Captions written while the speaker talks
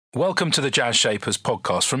Welcome to the Jazz Shapers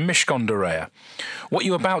podcast from Mishcon de Reya. What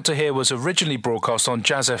you're about to hear was originally broadcast on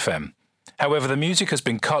Jazz FM. However, the music has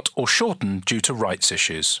been cut or shortened due to rights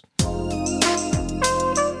issues.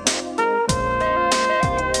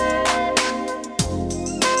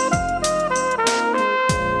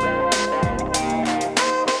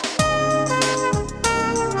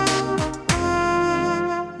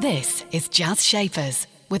 This is Jazz Shapers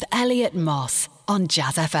with Elliot Moss on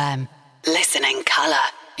Jazz FM. Listen in colour.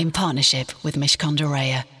 In partnership with Mishcon de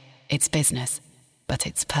Reya. It's business, but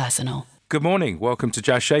it's personal. Good morning. Welcome to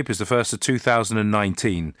Jazz Shapers, the first of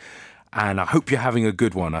 2019. And I hope you're having a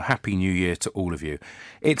good one. A happy new year to all of you.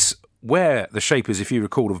 It's where the Shapers, if you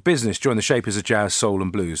recall, of business join the Shapers of Jazz, Soul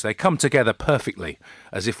and Blues. They come together perfectly,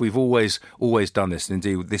 as if we've always done this. And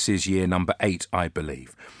indeed, this is year number 8, I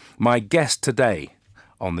believe. My guest today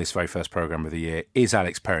on this very first programme of the year is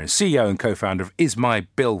Alex Perrin, CEO and co-founder of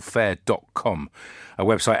ismybillfair.com, a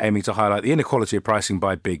website aiming to highlight the inequality of pricing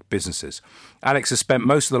by big businesses. Alex has spent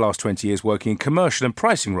most of the last 20 years working in commercial and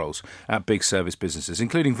pricing roles at big service businesses,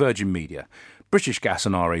 including Virgin Media, British Gas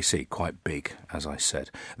and RAC, quite big, as I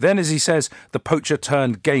said. Then, as he says, the poacher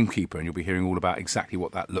turned gamekeeper, and you'll be hearing all about exactly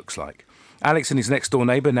what that looks like. Alex and his next-door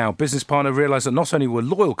neighbour, now business partner, realised that not only were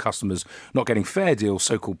loyal customers not getting fair deals,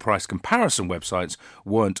 so-called price comparison websites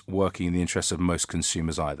weren't working in the interests of most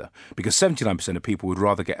consumers either, because 79% of people would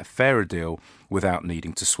rather get a fairer deal without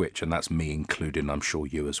needing to switch, and that's me included, and I'm sure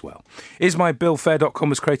you as well. IsMyBillFair.com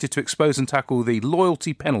was created to expose and tackle the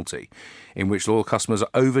loyalty penalty, in which loyal customers are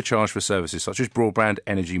overcharged for services such as broadband,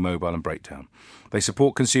 energy, mobile and breakdown. They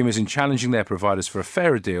support consumers in challenging their providers for a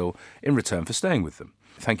fairer deal in return for staying with them.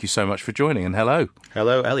 Thank you so much for joining, and hello.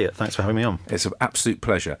 Hello, Elliot. Thanks for having me on. It's an absolute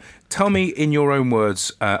pleasure. Tell me in your own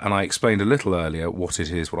words, and I explained a little earlier what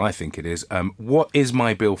it is, what I think it is. What is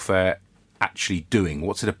My Bill Fair actually doing?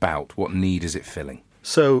 What's it about? What need is it filling?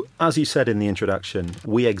 So, as you said in the introduction,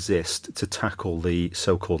 we exist to tackle the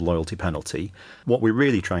so-called loyalty penalty. What we're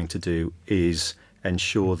really trying to do is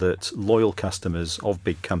ensure that loyal customers of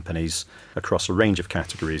big companies across a range of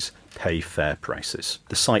categories pay fair prices.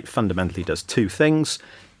 The site fundamentally does two things.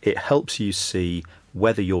 It helps you see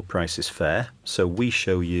whether your price is fair. So we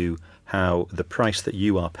show you how the price that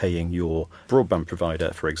you are paying your broadband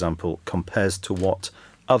provider, for example, compares to what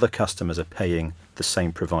other customers are paying the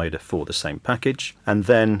same provider for the same package. And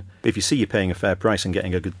then if you see you're paying a fair price and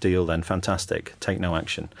getting a good deal, then fantastic, take no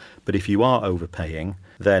action. But if you are overpaying,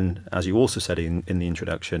 then, as you also said in the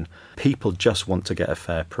introduction, people just want to get a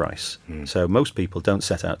fair price. So most people don't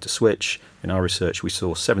set out to switch. In our research, we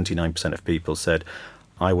saw 79% of people said,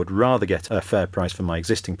 I would rather get a fair price from my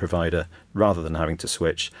existing provider rather than having to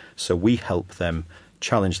switch. So we help them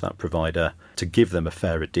challenge that provider to give them a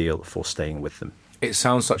fairer deal for staying with them. It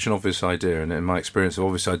sounds such an obvious idea, and in my experience of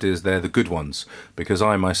obvious ideas, they're the good ones, because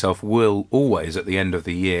I myself will always, at the end of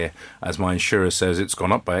the year, as my insurer says it's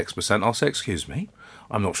gone up by X%, I'll say, excuse me,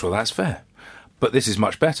 I'm not sure that's fair. But this is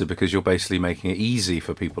much better because you're basically making it easy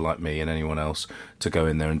for people like me and anyone else to go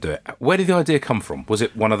in there and do it. Where did the idea come from? Was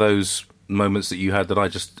it one of those moments that you had that I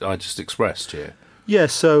just expressed here? Yeah,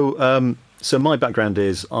 so my background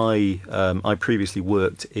is I previously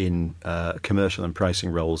worked in commercial and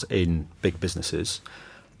pricing roles in big businesses.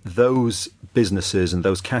 Those businesses and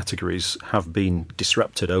those categories have been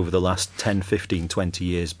disrupted over the last 10, 15, 20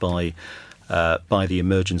 years by the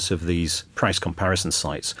emergence of these price comparison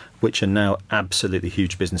sites, which are now absolutely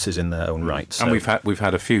huge businesses in their own right. So, and we've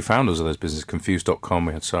had a few founders of those businesses, Confused.com,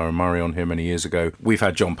 we had Sarah Murray on here many years ago. We've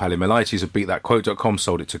had John Palimelaitis of BeatThatQuote.com,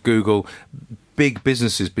 sold it to Google. Big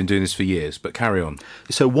businesses have been doing this for years, but carry on.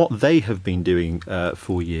 So what they have been doing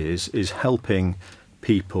for years is helping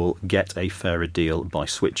people get a fairer deal by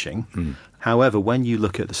switching. However, when you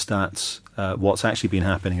look at the stats, what's actually been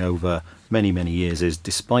happening over many, many years is,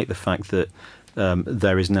 despite the fact that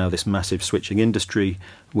there is now this massive switching industry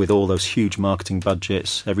with all those huge marketing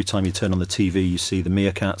budgets, every time you turn on the TV you see the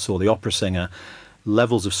Meerkats or the opera singer,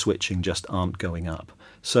 levels of switching just aren't going up.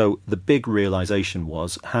 So the big realization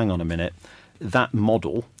was, hang on a minute, that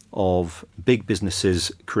model of big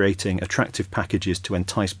businesses creating attractive packages to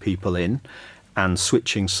entice people in and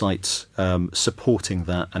switching sites supporting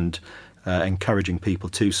that and encouraging people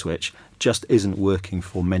to switch just isn't working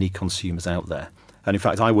for many consumers out there. And in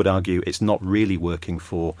fact, I would argue it's not really working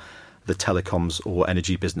for the telecoms or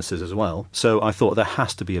energy businesses as well. So I thought there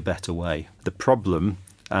has to be a better way. The problem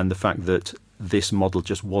and the fact that this model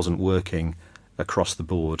just wasn't working across the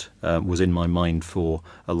board was in my mind for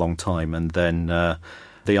a long time. And then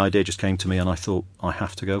the idea just came to me and I thought, I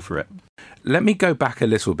have to go for it. Let me go back a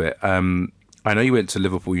little bit. I know you went to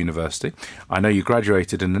Liverpool University. I know you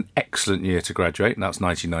graduated in an excellent year to graduate, and that's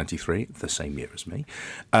 1993, the same year as me.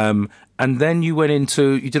 And then you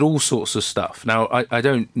did all sorts of stuff. Now, I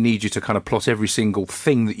don't need you to kind of plot every single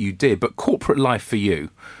thing that you did, but corporate life for you,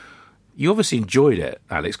 you obviously enjoyed it,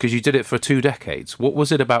 Alex, because you did it for 2 decades. What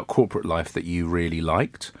was it about corporate life that you really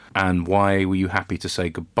liked, and why were you happy to say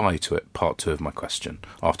goodbye to it? Part 2 of my question,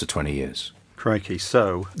 after 20 years. Crikey.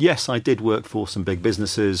 So, yes, I did work for some big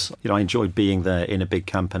businesses. I enjoyed being there in a big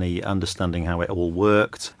company, understanding how it all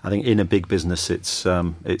worked. I think in a big business,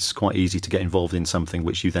 it's quite easy to get involved in something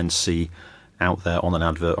which you then see out there on an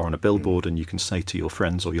advert or on a billboard, and you can say to your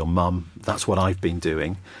friends or your mum, "That's what I've been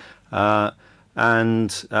doing."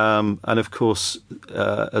 And of course,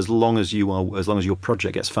 as long as your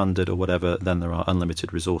project gets funded or whatever, then there are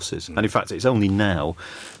unlimited resources. And in fact, it's only now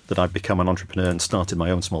that I've become an entrepreneur and started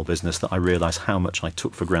my own small business that I realise how much I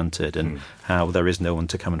took for granted and how there is no one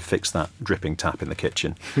to come and fix that dripping tap in the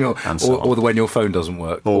kitchen. Or when your phone doesn't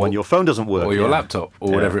work, or when your phone doesn't work, or your laptop,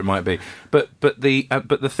 or whatever it might be. But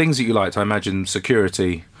the things that you liked, I imagine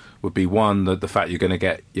security would be one. The fact you're going to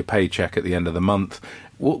get your paycheck at the end of the month.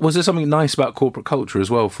 Was there something nice about corporate culture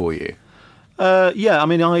as well for you? Yeah, I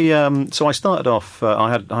mean, so I started off.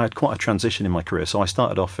 I had quite a transition in my career. So I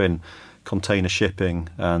started off in container shipping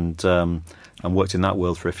and worked in that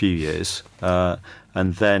world for a few years.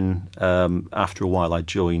 And then after a while, I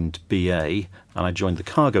joined BA, and I joined the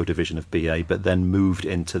cargo division of BA, but then moved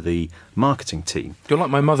into the marketing team. You're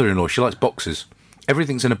like my mother-in-law. She likes boxes.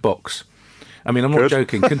 Everything's in a box. I mean, I'm not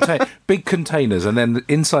joking. Big containers, and then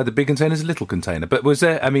inside the big container is a little container. But was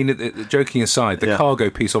there, I mean, joking aside, the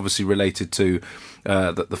cargo piece obviously related to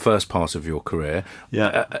the first part of your career.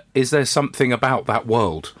 Yeah. Is there something about that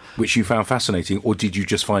world which you found fascinating, or did you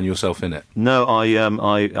just find yourself in it? No,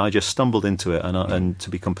 I just stumbled into it, and to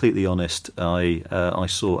be completely honest, I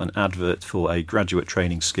saw an advert for a graduate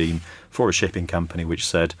training scheme for a shipping company which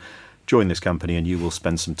said, join this company and you will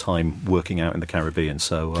spend some time working out in the Caribbean.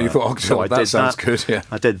 So you thought, that sounds good. Yeah,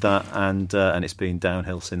 I did that, and it's been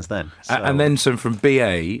downhill since then. So, and then, so from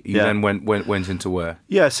BA, you then went into where?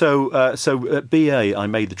 Yeah, so at BA, I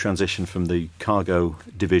made the transition from the cargo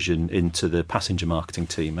division into the passenger marketing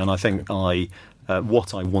team, and I think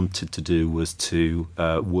what I wanted to do was to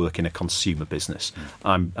work in a consumer business.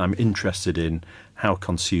 I'm interested in how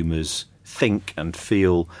consumers think and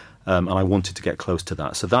feel. And I wanted to get close to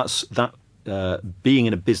that. So being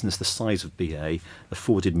in a business the size of BA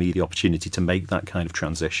afforded me the opportunity to make that kind of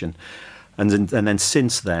transition. And then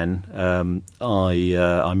since then,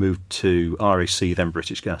 I moved to RAC, then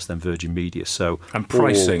British Gas, then Virgin Media. So and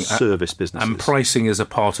pricing, all service businesses. And pricing is a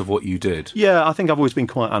part of what you did. Yeah, I think I've always been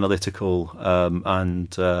quite analytical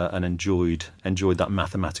and enjoyed that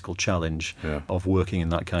mathematical challenge of working in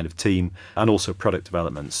that kind of team, and also product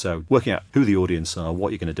development. So working out who the audience are,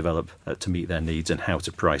 what you're going to develop to meet their needs, and how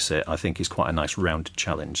to price it, I think is quite a nice rounded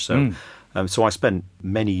challenge. So. So I spent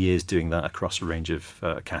many years doing that across a range of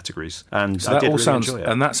categories, and so I did really enjoy it.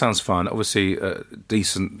 And that sounds fun. Obviously,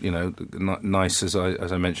 decent, nice as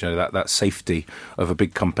I mentioned, that safety of a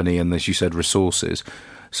big company, and as you said, resources.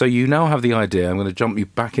 So you now have the idea. I'm going to jump you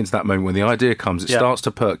back into that moment when the idea comes. It starts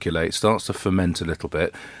to percolate, starts to ferment a little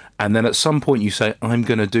bit. And then at some point you say, I'm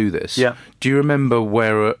going to do this. Yeah. Do you remember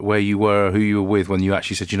where you were, who you were with when you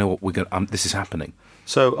actually said, you know what, this is happening?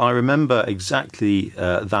 So I remember exactly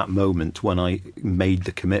that moment when I made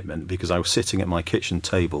the commitment, because I was sitting at my kitchen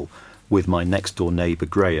table with my next door neighbour,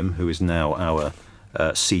 Graham, who is now our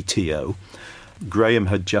CTO. Graham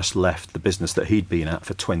had just left the business that he'd been at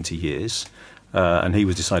for 20 years, and he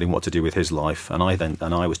was deciding what to do with his life. And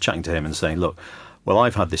I was chatting to him and saying, look, well,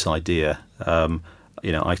 I've had this idea.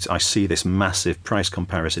 I see this massive price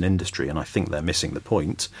comparison industry, and I think they're missing the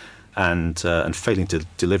point. And failing to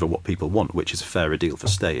deliver what people want, which is a fairer deal for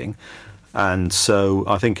staying. And so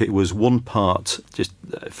I think it was one part just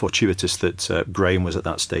fortuitous that Graham was at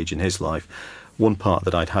that stage in his life, one part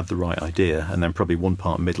that I'd had the right idea, and then probably one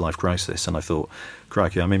part midlife crisis. And I thought,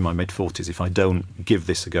 crikey, I'm in my mid-40s. If I don't give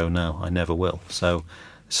this a go now, I never will. So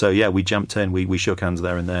yeah, we jumped in, we shook hands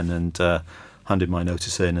there and then, and handed my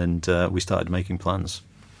notice in, and we started making plans.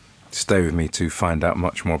 Stay with me to find out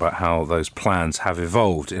much more about how those plans have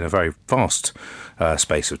evolved in a very vast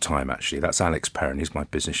space of time, actually. That's Alex Perrin. He's my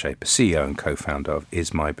business shaper, CEO and co-founder of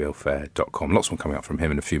ismybillfair.com. Lots more coming up from him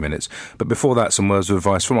in a few minutes. But before that, some words of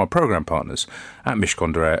advice from our programme partners at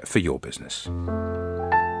Mishcon de Reya for your business.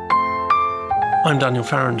 I'm Daniel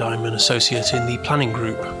Farrand. I'm an associate in the planning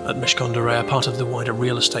group at Mishcon de Reya, part of the wider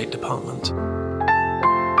real estate department.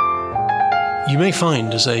 You may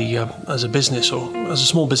find as a business, or as a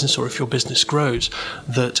small business, or if your business grows,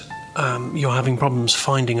 that you're having problems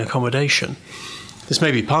finding accommodation. This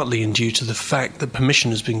may be partly due to the fact that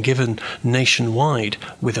permission has been given nationwide,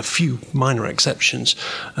 with a few minor exceptions,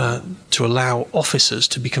 to allow offices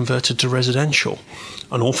to be converted to residential.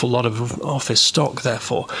 An awful lot of office stock,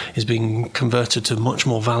 therefore, is being converted to much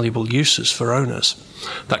more valuable uses for owners.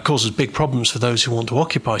 That causes big problems for those who want to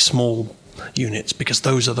occupy small units, because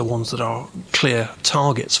those are the ones that are clear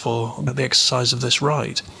targets for the exercise of this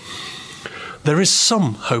right. There is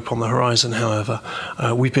some hope on the horizon, however.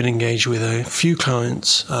 We've been engaged with a few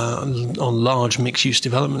clients on large mixed-use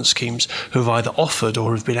development schemes who have either offered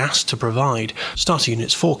or have been asked to provide starter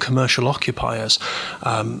units for commercial occupiers,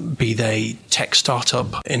 be they tech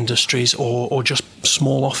startup industries or just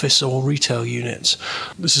small office or retail units.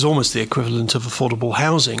 This is almost the equivalent of affordable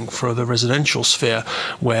housing for the residential sphere,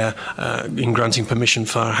 where in granting permission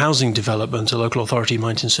for housing development, a local authority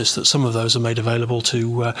might insist that some of those are made available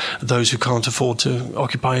to those who can't afford to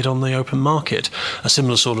occupy it on the open market. A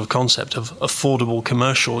similar sort of concept of affordable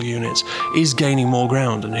commercial units is gaining more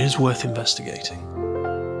ground, and it is worth investigating.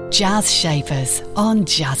 Jazz Shapers on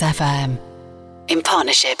Jazz FM. In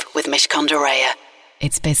partnership with Mishcon de Reya.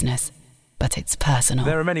 It's business, but it's personal.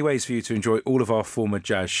 There are many ways for you to enjoy all of our former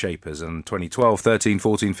Jazz Shapers, and 2012, 13,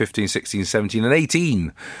 14, 15, 16, 17 and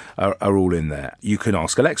 18 are all in there. You can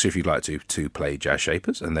ask Alexa if you'd like to play Jazz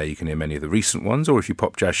Shapers, and there you can hear many of the recent ones, or if you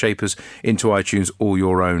pop Jazz Shapers into iTunes or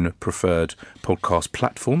your own preferred podcast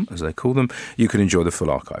platform, as they call them, you can enjoy the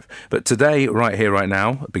full archive. But today, right here, right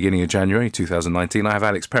now, beginning of January 2019, I have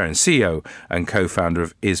Alex Perrin, CEO and co-founder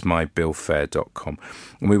of ismybillfair.com.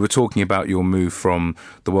 And we were talking about your move from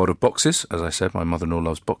the world of boxes. As I said, my mother-in-law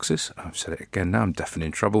loves boxes. I've said it again now, I'm definitely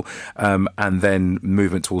in trouble. And then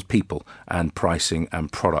movement towards people and pricing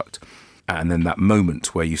and product. And then that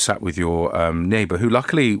moment where you sat with your neighbour, who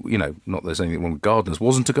luckily, not that there's anything wrong with gardeners,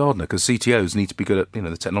 wasn't a gardener, because CTOs need to be good at,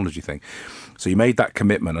 the technology thing. So you made that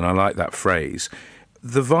commitment, and I like that phrase.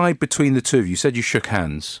 The vibe between the two of you, said you shook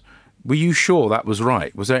hands. Were you sure that was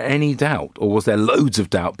right? Was there any doubt, or was there loads of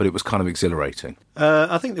doubt, but it was kind of exhilarating?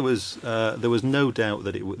 I think there was no doubt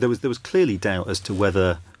that there was clearly doubt as to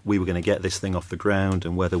whether we were going to get this thing off the ground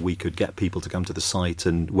and whether we could get people to come to the site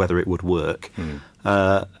and whether it would work.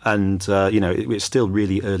 It's still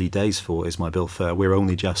really early days for Is My Bill Fair. We're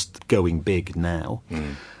only just going big now.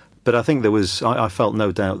 But I think I felt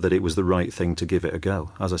no doubt that it was the right thing to give it a go.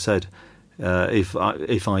 As I said, if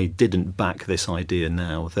I didn't back this idea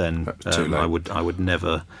now, then I would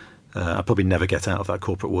never. I'd probably never get out of that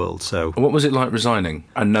corporate world. So, what was it like resigning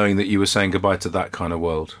and knowing that you were saying goodbye to that kind of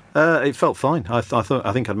world? It felt fine. I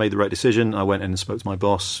think I'd made the right decision. I went in and spoke to my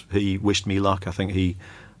boss. He wished me luck. I think he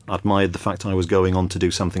admired the fact I was going on to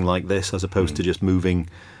do something like this, as opposed to just moving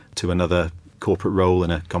to another corporate role in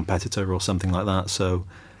a competitor or something like that. So.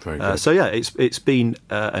 It's been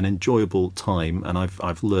an enjoyable time, and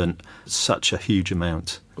I've learnt such a huge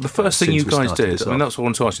amount. The first thing you guys did, that's what I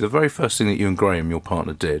want to ask you, the very first thing that you and Graham, your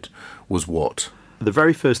partner, did was what? The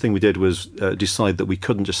very first thing we did was decide that we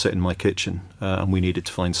couldn't just sit in my kitchen, and we needed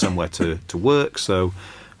to find somewhere to work. So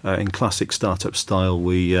in classic startup style,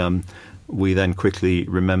 we then quickly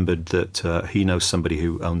remembered that he knows somebody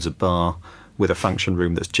who owns a bar with a function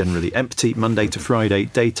room that's generally empty Monday to Friday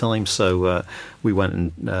daytime. So we went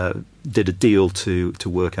and did a deal to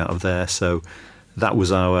work out of there. So that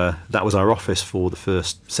was our office for the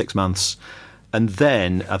first 6 months. And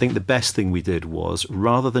then I think the best thing we did was,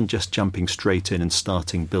 rather than just jumping straight in and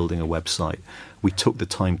starting building a website, we took the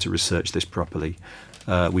time to research this properly.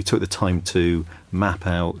 We took the time to map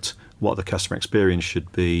out what the customer experience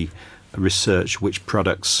should be, research which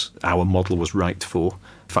products our model was right for.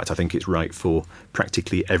 In fact, I think it's right for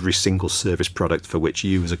practically every single service product for which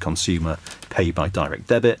you as a consumer pay by direct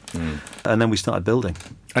debit. And then we started building.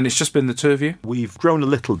 And it's just been the two of you? We've grown a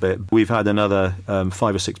little bit. We've had another 5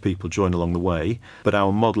 or 6 people join along the way. But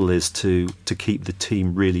our model is to keep the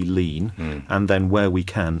team really lean and then, where we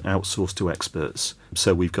can, outsource to experts.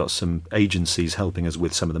 So we've got some agencies helping us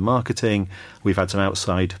with some of the marketing. We've had some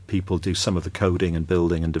outside people do some of the coding and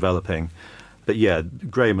building and developing. But yeah,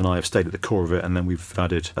 Graham and I have stayed at the core of it, and then we've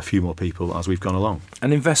added a few more people as we've gone along.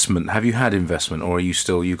 And investment, have you had investment, or are you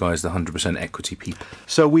still, you guys, the 100% equity people?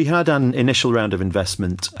 So we had an initial round of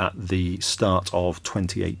investment at the start of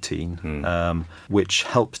 2018, which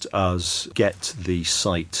helped us get the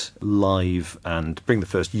site live and bring the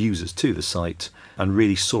first users to the site, and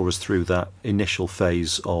really saw us through that initial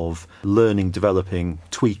phase of learning, developing,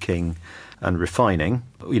 tweaking, and refining.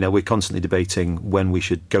 We're constantly debating when we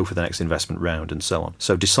should go for the next investment round and so on.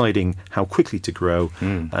 So deciding how quickly to grow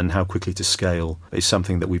and how quickly to scale is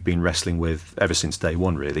something that we've been wrestling with ever since day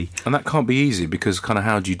one, really. And that can't be easy, because kind of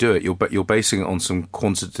how do you do it? You're basing it on some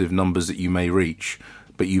quantitative numbers that you may reach,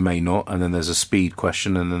 but you may not, and then there's a speed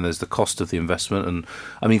question, and then there's the cost of the investment,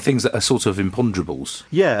 and things that are sort of imponderables.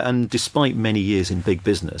 Yeah, and despite many years in big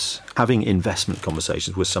business, having investment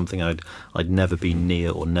conversations was something I'd never been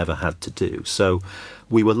near or never had to do. So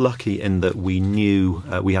we were lucky in that we knew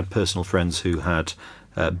we had personal friends who had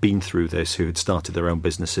been through this, who had started their own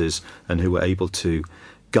businesses, and who were able to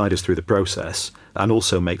guide us through the process and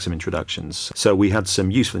also make some introductions. So we had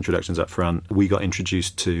some useful introductions up front. We got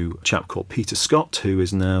introduced to a chap called Peter Scott, who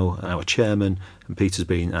is now our chairman, and Peter's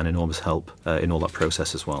been an enormous help in all that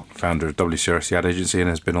process as well. Founder of WCRC Ad Agency, and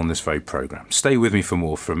has been on this very programme. Stay with me for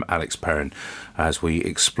more from Alex Perrin as we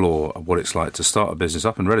explore what it's like to start a business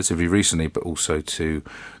up and relatively recently, but also to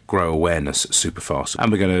grow awareness super fast.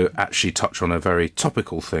 And we're going to actually touch on a very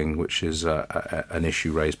topical thing, which is an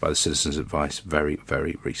issue raised by the Citizens Advice very,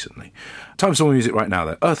 very recently. Time for some more music right now,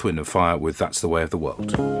 though. Earth, Wind and Fire with That's the Way of the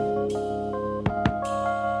World.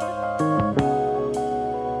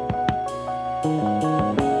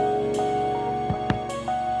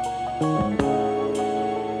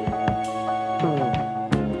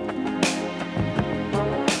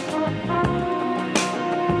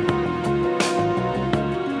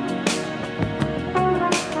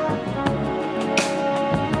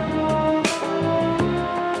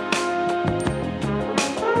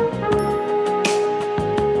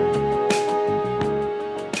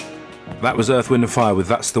 That was Earth, Wind and Fire with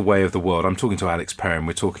That's the Way of the World. I'm talking to Alex Perrin.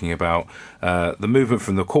 We're talking about the movement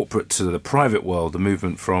from the corporate to the private world, the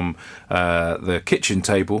movement from the kitchen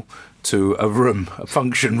table to a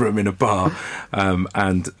function room in a bar,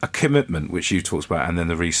 and a commitment, which you talked about, and then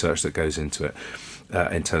the research that goes into it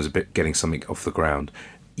in terms of getting something off the ground.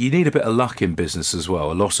 You need a bit of luck in business as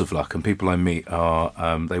well, a lot of luck. And people I meet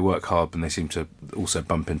they work hard, and they seem to also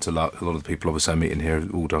bump into luck. A lot of the people obviously I meet in here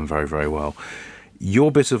have all done very, very well.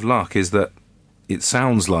 Your bit of luck is that it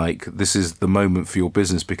sounds like this is the moment for your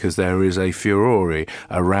business, because there is a furore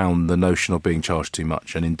around the notion of being charged too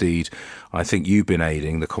much. And indeed, I think you've been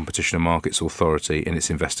aiding the Competition and Markets Authority in its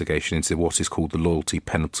investigation into what is called the Loyalty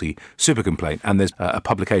Penalty Super Complaint. And there's a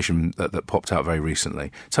publication that popped out very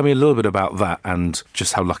recently. Tell me a little bit about that and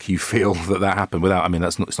just how lucky you feel that happened.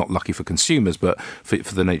 It's not lucky for consumers, but for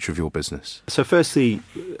the nature of your business. So firstly,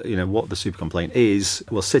 what the super complaint is.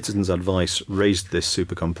 Well, Citizens Advice raised this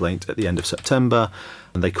super complaint at the end of September,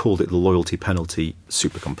 and they called it the Loyalty Penalty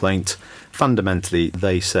Super Complaint. Fundamentally,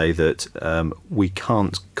 they say that we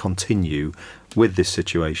can't continue with this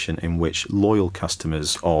situation in which loyal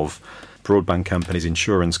customers of broadband companies,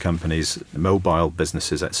 insurance companies, mobile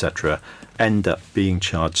businesses, etc., end up being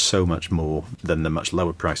charged so much more than the much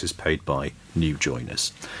lower prices paid by new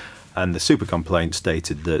joiners. And the super complaint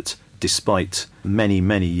stated that despite many,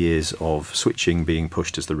 many years of switching being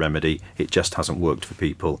pushed as the remedy, it just hasn't worked for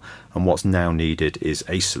people. And what's now needed is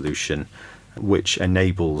a solution which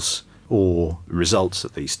enables, or results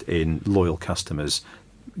at least, in loyal customers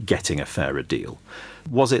getting a fairer deal.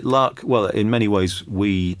 Was it luck? Well, in many ways,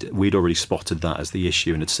 we'd already spotted that as the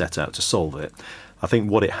issue and had set out to solve it. I think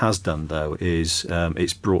what it has done, though, is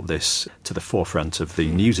it's brought this to the forefront of the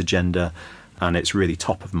news agenda, and it's really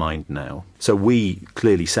top of mind now. So we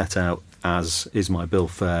clearly set out, as is my bill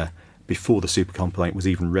fair, before the super complaint was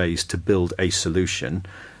even raised, to build a solution.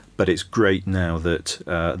 But it's great now that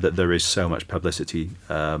there is so much publicity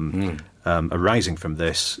arising from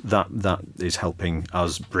this, that is helping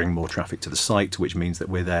us bring more traffic to the site, which means that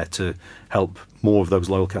we're there to help more of those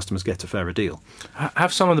loyal customers get a fairer deal.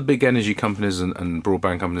 Have some of the big energy companies and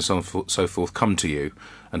broadband companies and so forth come to you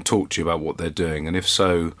and talk to you about what they're doing? And if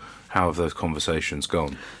so, how have those conversations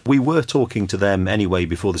gone? We were talking to them anyway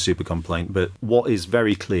before the super complaint, but what is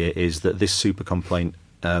very clear is that this super complaint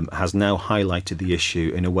has now highlighted the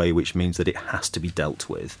issue in a way which means that it has to be dealt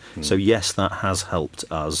with. So yes, that has helped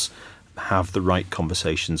us have the right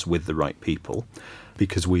conversations with the right people,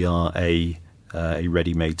 because we are a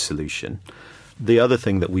ready-made solution. The other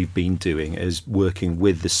thing that we've been doing is working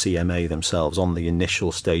with the CMA themselves on the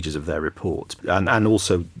initial stages of their report, and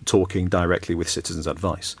also talking directly with Citizens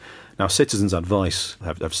Advice. Now, Citizens Advice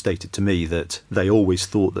have stated to me that they always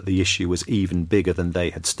thought that the issue was even bigger than they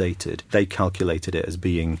had stated. They calculated it as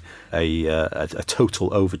being a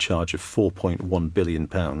total overcharge of £4.1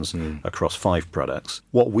 billion across 5 products.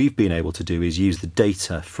 What we've been able to do is use the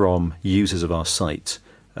data from users of our site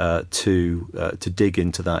to dig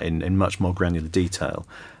into that in much more granular detail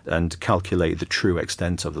and calculate the true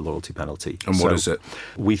extent of the loyalty penalty. And what is it?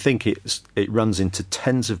 We think it runs into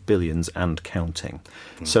tens of billions and counting.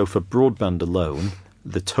 So for broadband alone,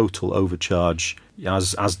 the total overcharge,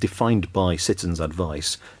 as defined by Citizens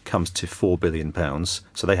Advice, comes to £4 billion.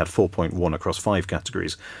 So they had 4.1 across 5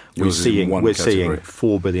 categories. We're seeing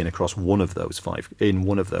 £4 billion across one of those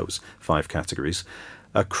 5 categories.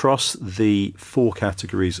 Across the 4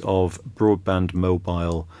 categories of broadband,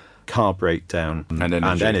 mobile, car breakdown and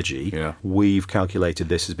energy, we've calculated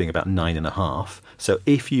this as being about 9.5. So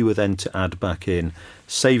if you were then to add back in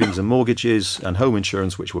savings and mortgages and home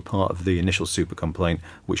insurance, which were part of the initial super complaint,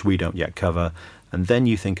 which we don't yet cover, and then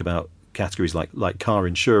you think about categories like car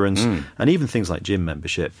insurance and even things like gym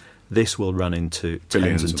membership, this will run into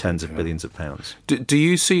tens of billions of pounds. Do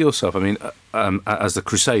you see yourself, I mean, as the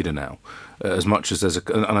crusader now, as much as there's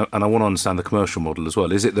and I want to understand the commercial model as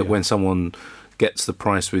well. Is it that when someone gets the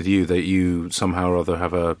price with you, that you somehow or other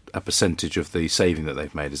have a percentage of the saving that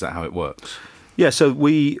they've made? Is that how it works? Yeah, so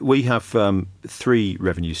we have 3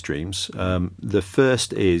 revenue streams. The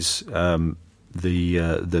first is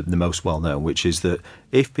the most well-known, which is that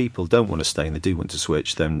if people don't want to stay and they do want to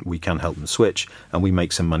switch, then we can help them switch, and we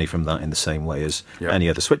make some money from that in the same way as any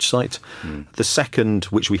other switch site. The second,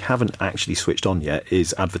 which we haven't actually switched on yet,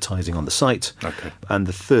 is advertising on the site. Okay. And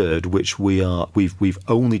the third, which we've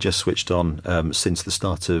only just switched on since the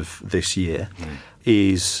start of this year,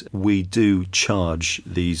 is we do charge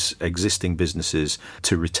these existing businesses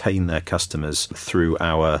to retain their customers through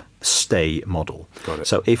our stay model. Got it.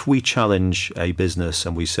 So if we challenge a business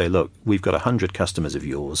and we say, look, we've got 100 customers of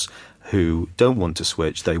yours who don't want to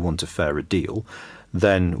switch, they want a fairer deal,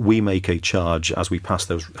 then we make a charge as we pass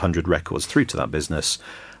those 100 records through to that business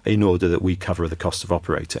in order that we cover the cost of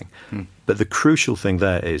operating. But the crucial thing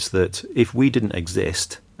there is that if we didn't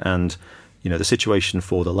exist, and the situation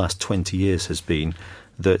for the last 20 years has been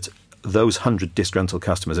that those 100 disgruntled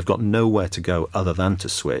customers have got nowhere to go other than to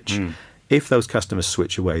switch. If those customers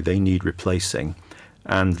switch away, they need replacing.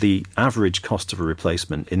 And the average cost of a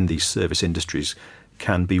replacement in these service industries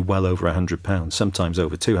can be well over £100, sometimes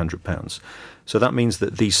over £200. So that means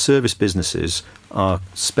that these service businesses are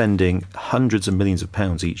spending hundreds of millions of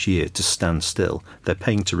pounds each year to stand still. They're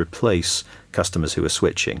paying to replace customers who are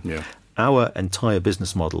switching. Yeah. Our entire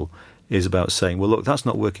business model is about saying, well, look, that's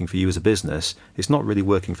not working for you as a business. It's not really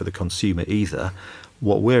working for the consumer either.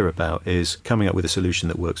 What we're about is coming up with a solution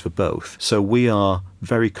that works for both. So we are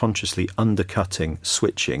very consciously undercutting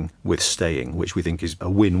switching with staying, which we think is a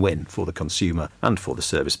win-win for the consumer and for the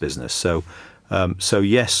service business. So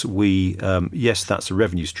yes, that's a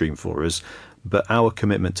revenue stream for us. But our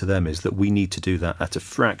commitment to them is that we need to do that at a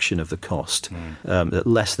fraction of the cost, at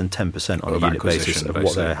less than 10% on a unit basis of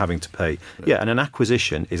what they're having to pay. Yeah, and an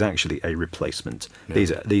acquisition is actually a replacement.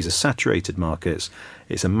 Yeah. These are saturated markets.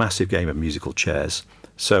 It's a massive game of musical chairs.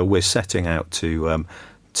 So we're setting out to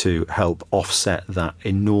help offset that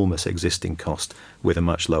enormous existing cost with a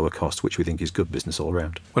much lower cost, which we think is good business all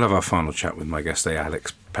round. We'll have our final chat with my guest today,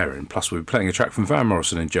 Alex Perrin. Plus, we'll be playing a track from Van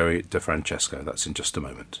Morrison and Joey DeFrancesco. That's in just a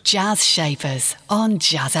moment. Jazz Shapers on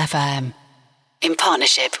Jazz FM. In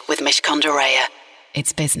partnership with Mishcon de Reya.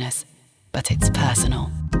 It's business, but it's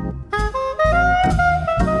personal.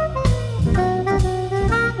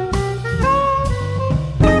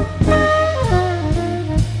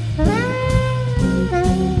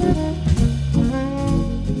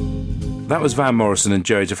 That was Van Morrison and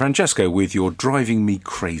Joey DeFrancesco with You're Driving Me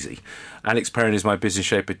Crazy. Alex Perrin is my business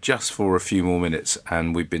shaper just for a few more minutes,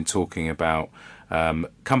 and we've been talking about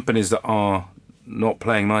companies that are not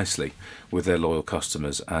playing nicely with their loyal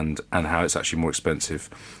customers and how it's actually more expensive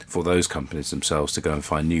for those companies themselves to go and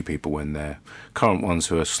find new people when their current ones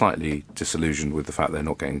who are slightly disillusioned with the fact they're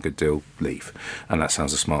not getting a good deal leave. And that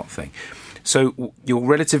sounds a smart thing. So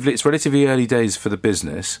it's relatively early days for the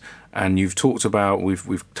business, and you've talked about,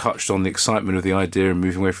 we've touched on the excitement of the idea and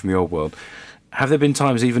moving away from the old world. Have there been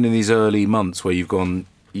times even in these early months where you've gone,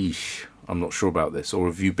 eesh, I'm not sure about this, or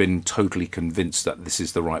have you been totally convinced that this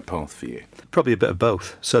is the right path for you? Probably a bit of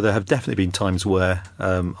both. So there have definitely been times where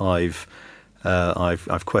I've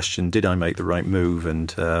questioned, did I make the right move? And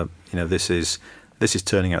this is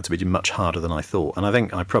turning out to be much harder than I thought. And I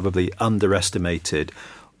think I probably underestimated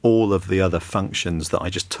all of the other functions that I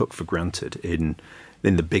just took for granted in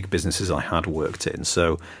the big businesses I had worked in.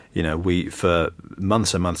 So, we for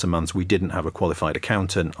months and months and months, we didn't have a qualified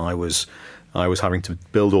accountant. I was having to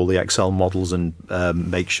build all the Excel models and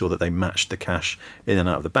make sure that they matched the cash in and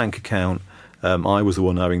out of the bank account. I was the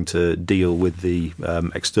one having to deal with the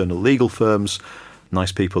external legal firms.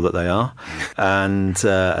 nice people that they are, and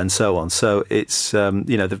so on. So it's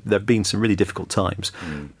there have been some really difficult times,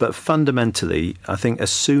 but fundamentally, I think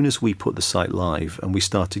as soon as we put the site live and we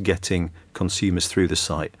started getting consumers through the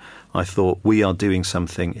site, I thought we are doing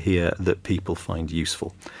something here that people find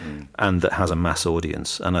useful and that has a mass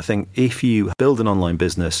audience. And I think if you build an online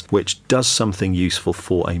business which does something useful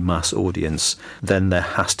for a mass audience, then there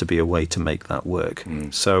has to be a way to make that work.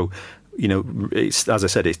 So, it's, as I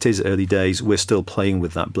said, it is early days. We're still playing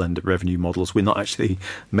with that blended revenue models. We're not actually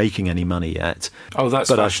making any money yet. Oh, that's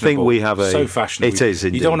but fashionable. I think we have so fashionable. It is.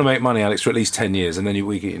 Indeed. You don't want to make money, Alex, for at least 10 years, and then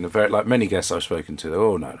we get like many guests I've spoken to.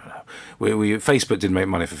 Oh no. Facebook didn't make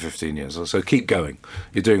money for 15 years, so keep going.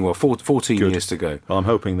 You're doing well. 14 years to go. Well, I'm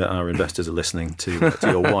hoping that our investors are listening to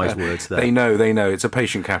your wise words there. They know. It's a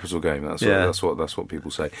patient capital game. That's what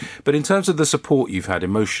people say. But in terms of the support you've had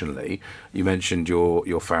emotionally, you mentioned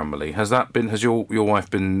your family. Has your wife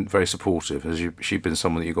been very supportive? Has she been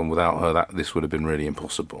someone that you've gone, without her that this would have been really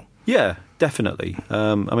impossible? Yeah, definitely.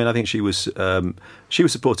 I think she was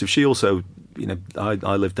supportive. She also,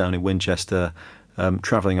 I lived down in Winchester.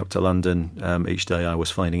 Travelling up to London each day, I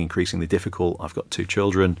was finding increasingly difficult. I've got 2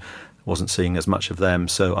 children, wasn't seeing as much of them,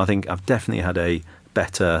 so I think I've definitely had a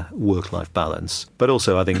better work-life balance. But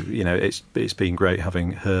also, I think it's been great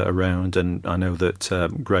having her around, and I know that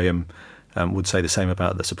Graham would say the same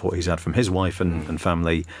about the support he's had from his wife and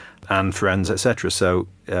family and friends, etc. So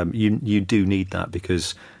you do need that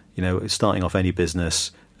because starting off any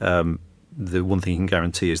business, the one thing you can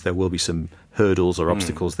guarantee is there will be some hurdles or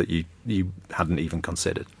obstacles that you hadn't even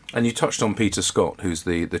considered. And you touched on Peter Scott, who's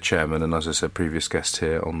the chairman, and as I said, previous guest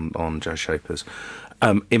here on Jazz Shapers.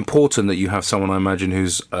 Important that you have someone, I imagine,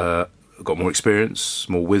 who's got more experience,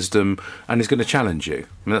 more wisdom, and is going to challenge you.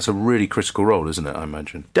 I mean, that's a really critical role, isn't it, I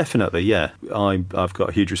imagine? Definitely, yeah. I've got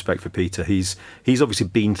a huge respect for Peter. He's obviously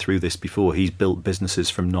been through this before. He's built businesses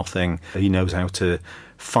from nothing. He knows how to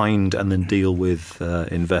find and then deal with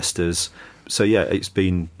investors. So, yeah, it's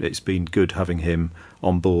been good having him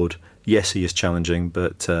on board. Yes, he is challenging,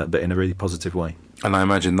 but in a really positive way. And I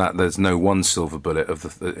imagine that there's no one silver bullet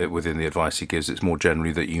within the advice he gives. It's more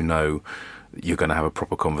generally that you're going to have a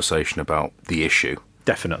proper conversation about the issue.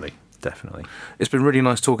 Definitely. It's been really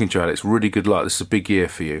nice talking to you, Alex. Really good luck. This is a big year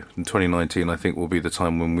for you. In 2019, I think, will be the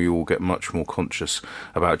time when we all get much more conscious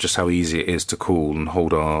about just how easy it is to call and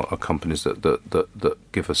hold our companies that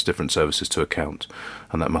give us different services to account.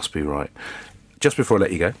 And that must be right. Just before I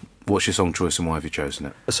let you go, what's your song choice and why have you chosen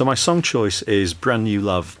it? So my song choice is Brand New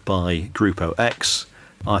Love by Grupo X.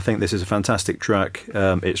 I think this is a fantastic track.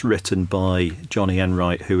 It's written by Johnny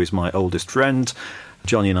Enright, who is my oldest friend.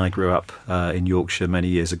 Johnny and I grew up in Yorkshire many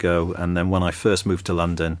years ago, and then when I first moved to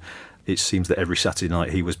London, it seems that every Saturday night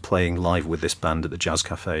he was playing live with this band at the Jazz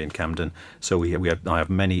Cafe in Camden. So I have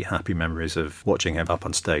many happy memories of watching him up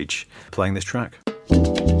on stage playing this track.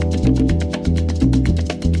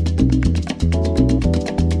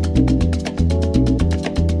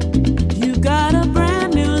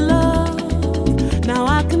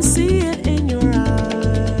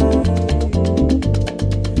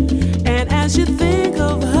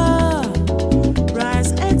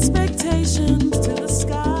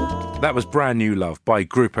 That was Brand New Love by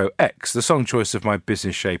Grupo X, the song choice of my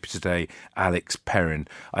business shaper today, Alex Perrin.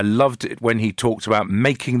 I loved it when he talked about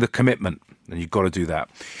making the commitment, and you've got to do that.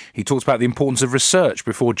 He talked about the importance of research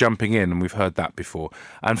before jumping in, and we've heard that before.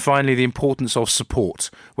 And finally, the importance of support,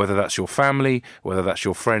 whether that's your family, whether that's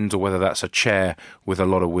your friends, or whether that's a chair with a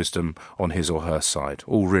lot of wisdom on his or her side.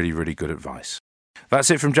 All really, really good advice. That's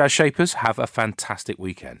it from Jazz Shapers. Have a fantastic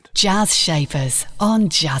weekend. Jazz Shapers on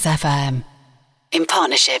Jazz FM. In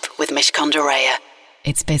partnership with Mishcon de Reya.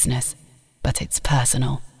 It's business, but it's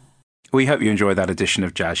personal. We hope you enjoyed that edition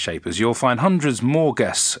of Jazz Shapers. You'll find hundreds more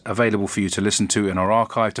guests available for you to listen to in our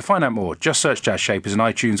archive. To find out more, just search Jazz Shapers in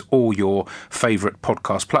iTunes or your favourite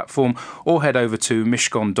podcast platform, or head over to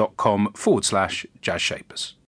mishcon.com/Jazz Shapers.